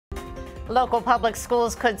Local public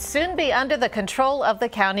schools could soon be under the control of the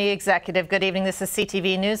county executive. Good evening. This is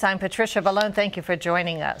CTV News. I'm Patricia Ballone. Thank you for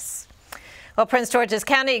joining us. Well, Prince George's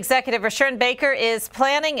County Executive Rushern Baker is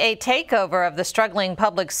planning a takeover of the struggling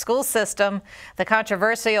public school system. The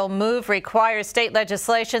controversial move requires state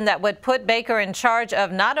legislation that would put Baker in charge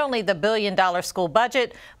of not only the billion-dollar school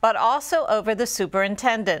budget, but also over the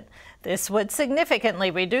superintendent. This would significantly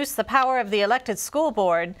reduce the power of the elected school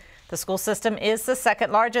board. The school system is the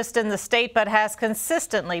second largest in the state, but has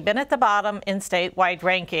consistently been at the bottom in statewide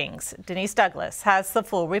rankings. Denise Douglas has the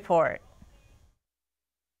full report.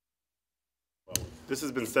 This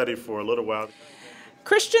has been studied for a little while.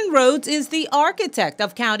 Christian Rhodes is the architect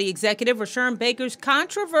of County Executive Rushern Baker's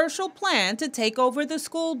controversial plan to take over the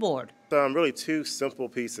school board. Really two simple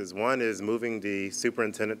pieces. One is moving the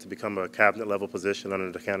superintendent to become a cabinet-level position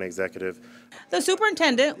under the county executive. The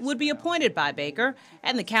superintendent would be appointed by Baker,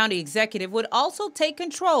 and the county executive would also take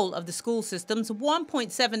control of the school system's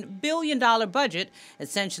 $1.7 billion budget,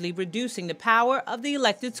 essentially reducing the power of the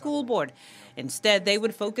elected school board. Instead, they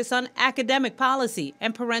would focus on academic policy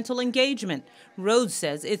and parental engagement. Rhodes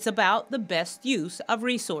says it's about the best use of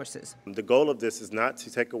resources. The goal of this is not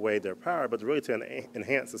to take away their power, but really to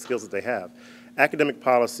enhance the skills that they have. Academic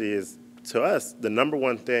policy is, to us, the number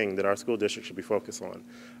one thing that our school district should be focused on.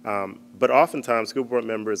 But oftentimes, school board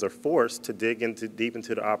members are forced to dig deep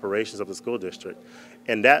into the operations of the school district,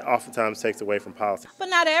 and that oftentimes takes away from policy. But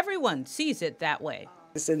not everyone sees it that way.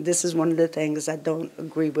 And this is one of the things I don't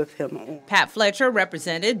agree with him on. Pat Fletcher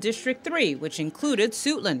represented District 3, which included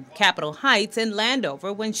Suitland, Capitol Heights, and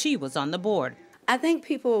Landover when she was on the board. I think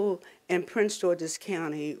people in Prince George's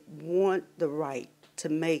County want the right to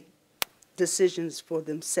make decisions for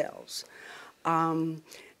themselves. And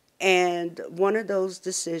one of those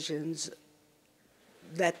decisions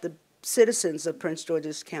that the citizens of Prince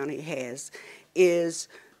George's County has is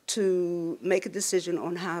to make a decision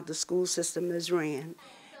on how the school system is ran.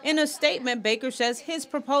 In a statement, Baker says his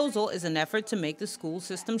proposal is an effort to make the school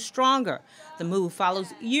system stronger. The move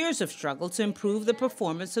follows years of struggle to improve the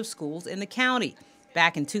performance of schools in the county.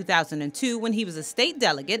 Back in 2002, when he was a state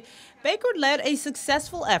delegate, Baker led a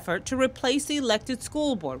successful effort to replace the elected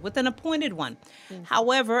school board with an appointed one.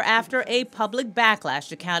 However, after a public backlash,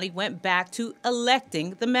 the county went back to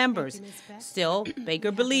electing the members. Still,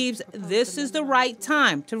 Baker believes this is the right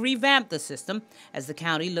time to revamp the system as the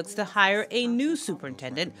county looks to hire a new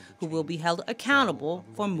superintendent who will be held accountable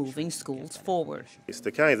for moving schools forward.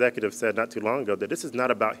 The county executive said not too long ago that this is not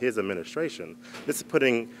about his administration. This is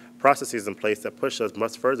putting processes in place that push us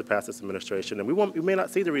much further past this administration, and we may not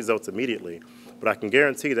see the results immediately, but I can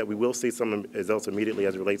guarantee that we will see some results immediately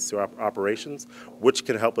as it relates to our operations, which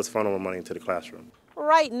can help us funnel more money into the classroom.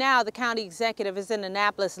 Right now, the county executive is in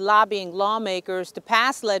Annapolis lobbying lawmakers to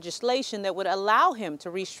pass legislation that would allow him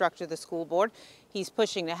to restructure the school board. He's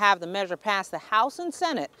pushing to have the measure pass the House and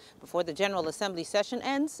Senate before the General Assembly session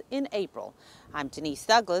ends in April. I'm Denise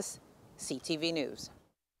Douglas, CTV News.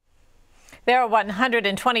 There are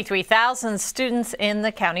 123,000 students in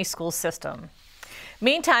the county school system.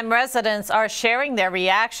 Meantime, residents are sharing their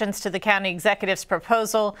reactions to the county executive's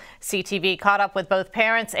proposal. CTV caught up with both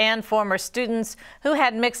parents and former students who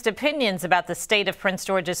had mixed opinions about the state of Prince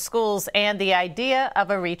George's schools and the idea of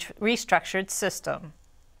a restructured system.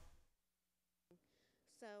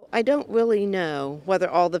 I don't really know whether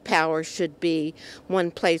all the power should be one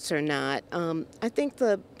place or not. I think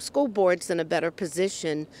the school board's in a better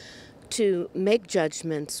position to make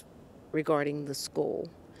judgments regarding the school,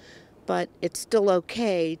 but it's still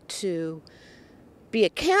okay to be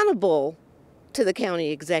accountable to the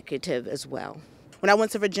county executive as well. When I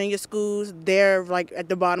went to Virginia schools, they're like at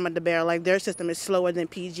the bottom of the barrel, like their system is slower than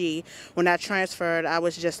PG. When I transferred, I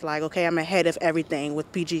was just like, okay, I'm ahead of everything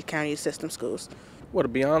with PG County system schools. Well, to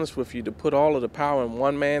be honest with you, to put all of the power in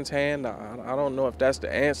one man's hand, I don't know if that's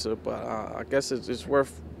the answer, but I guess it's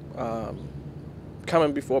worth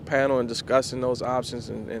coming before a panel and discussing those options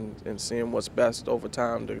and seeing what's best over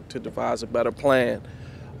time to devise a better plan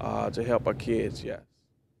to help our kids, yes.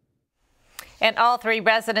 And all three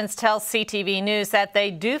residents tell CTV News that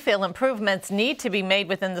they do feel improvements need to be made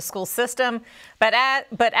within the school system, but add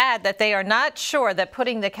that they are not sure that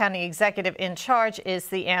putting the county executive in charge is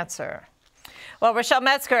the answer. Well, Rochelle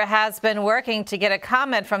Metzger has been working to get a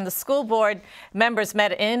comment from the school board. Members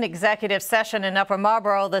met in executive session in Upper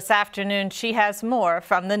Marlboro this afternoon. She has more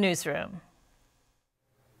from the newsroom.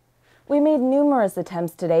 We made numerous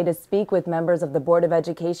attempts today to speak with members of the Board of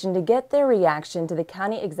Education to get their reaction to the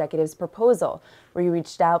county executive's proposal. We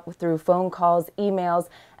reached out through phone calls, emails,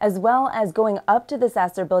 as well as going up to the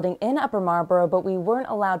Sasser building in Upper Marlboro, but we weren't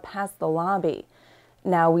allowed past the lobby.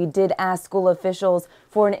 Now, we did ask school officials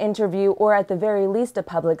for an interview or at the very least a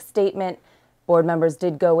public statement. Board members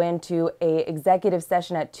did go into an executive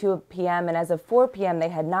session at 2 p.m. and as of 4 p.m. they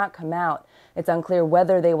had not come out. It's unclear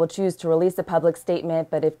whether they will choose to release a public statement,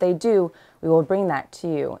 but if they do, we will bring that to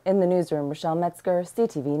you. In the newsroom, Rochelle Metzger,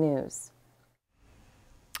 CTV News.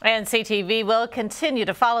 And CTV will continue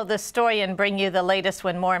to follow this story and bring you the latest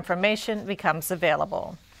when more information becomes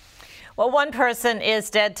available. Well, one person is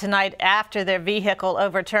dead tonight after their vehicle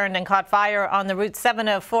overturned and caught fire on the Route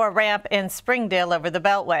 704 ramp in Springdale over the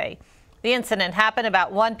Beltway. The incident happened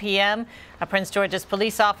about 1 p.m. A Prince George's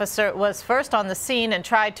police officer was first on the scene and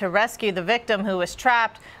tried to rescue the victim who was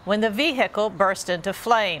trapped when the vehicle burst into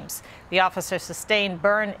flames. The officer sustained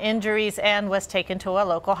burn injuries and was taken to a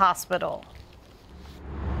local hospital.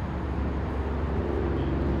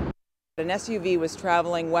 An SUV was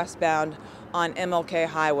traveling westbound on MLK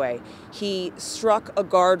Highway. He struck a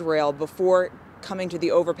guardrail before coming to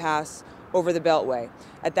the overpass over the Beltway.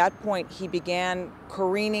 At that point, he began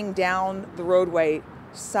careening down the roadway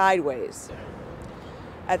sideways.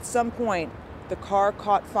 At some point, the car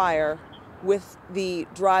caught fire with the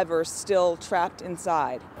driver still trapped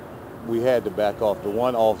inside. We had to back off. The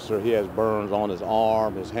one officer, he has burns on his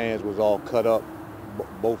arm, his hands was all cut up,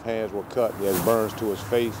 both hands were cut. He has burns to his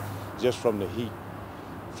face just from the heat,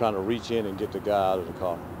 trying to reach in and get the guy out of the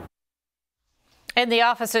car. And the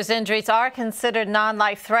officer's injuries are considered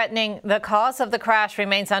non-life-threatening. The cause of the crash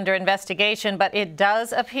remains under investigation, but it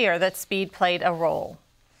does appear that speed played a role.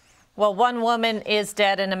 Well, one woman is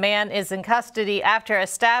dead and a man is in custody after a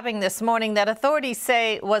stabbing this morning that authorities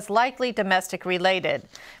say was likely domestic related.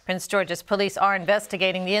 Prince George's police are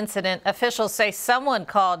investigating the incident. Officials say someone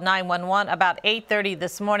called 911 about 8:30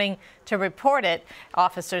 this morning to report it.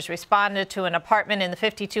 Officers responded to an apartment in the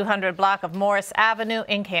 5200 block of Morris Avenue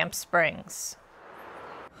in Camp Springs.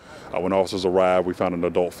 When officers arrived, we found an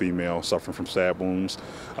adult female suffering from stab wounds.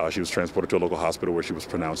 She was transported to a local hospital where she was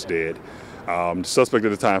pronounced dead. The suspect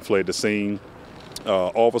at the time fled the scene.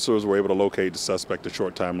 Officers were able to locate the suspect a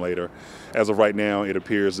short time later. As of right now, it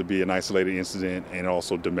appears to be an isolated incident and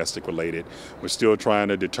also domestic related. We're still trying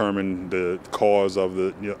to determine the cause of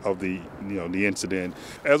the incident.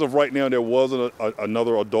 As of right now, there was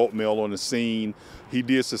another adult male on the scene. He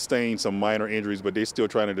did sustain some minor injuries, but they're still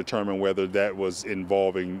trying to determine whether that was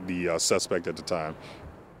involving the suspect at the time.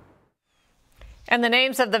 And the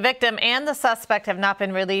names of the victim and the suspect have not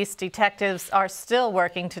been released. Detectives are still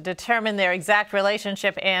working to determine their exact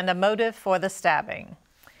relationship and a motive for the stabbing.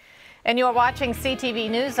 And you're watching CTV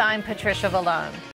News. I'm Patricia Vallone.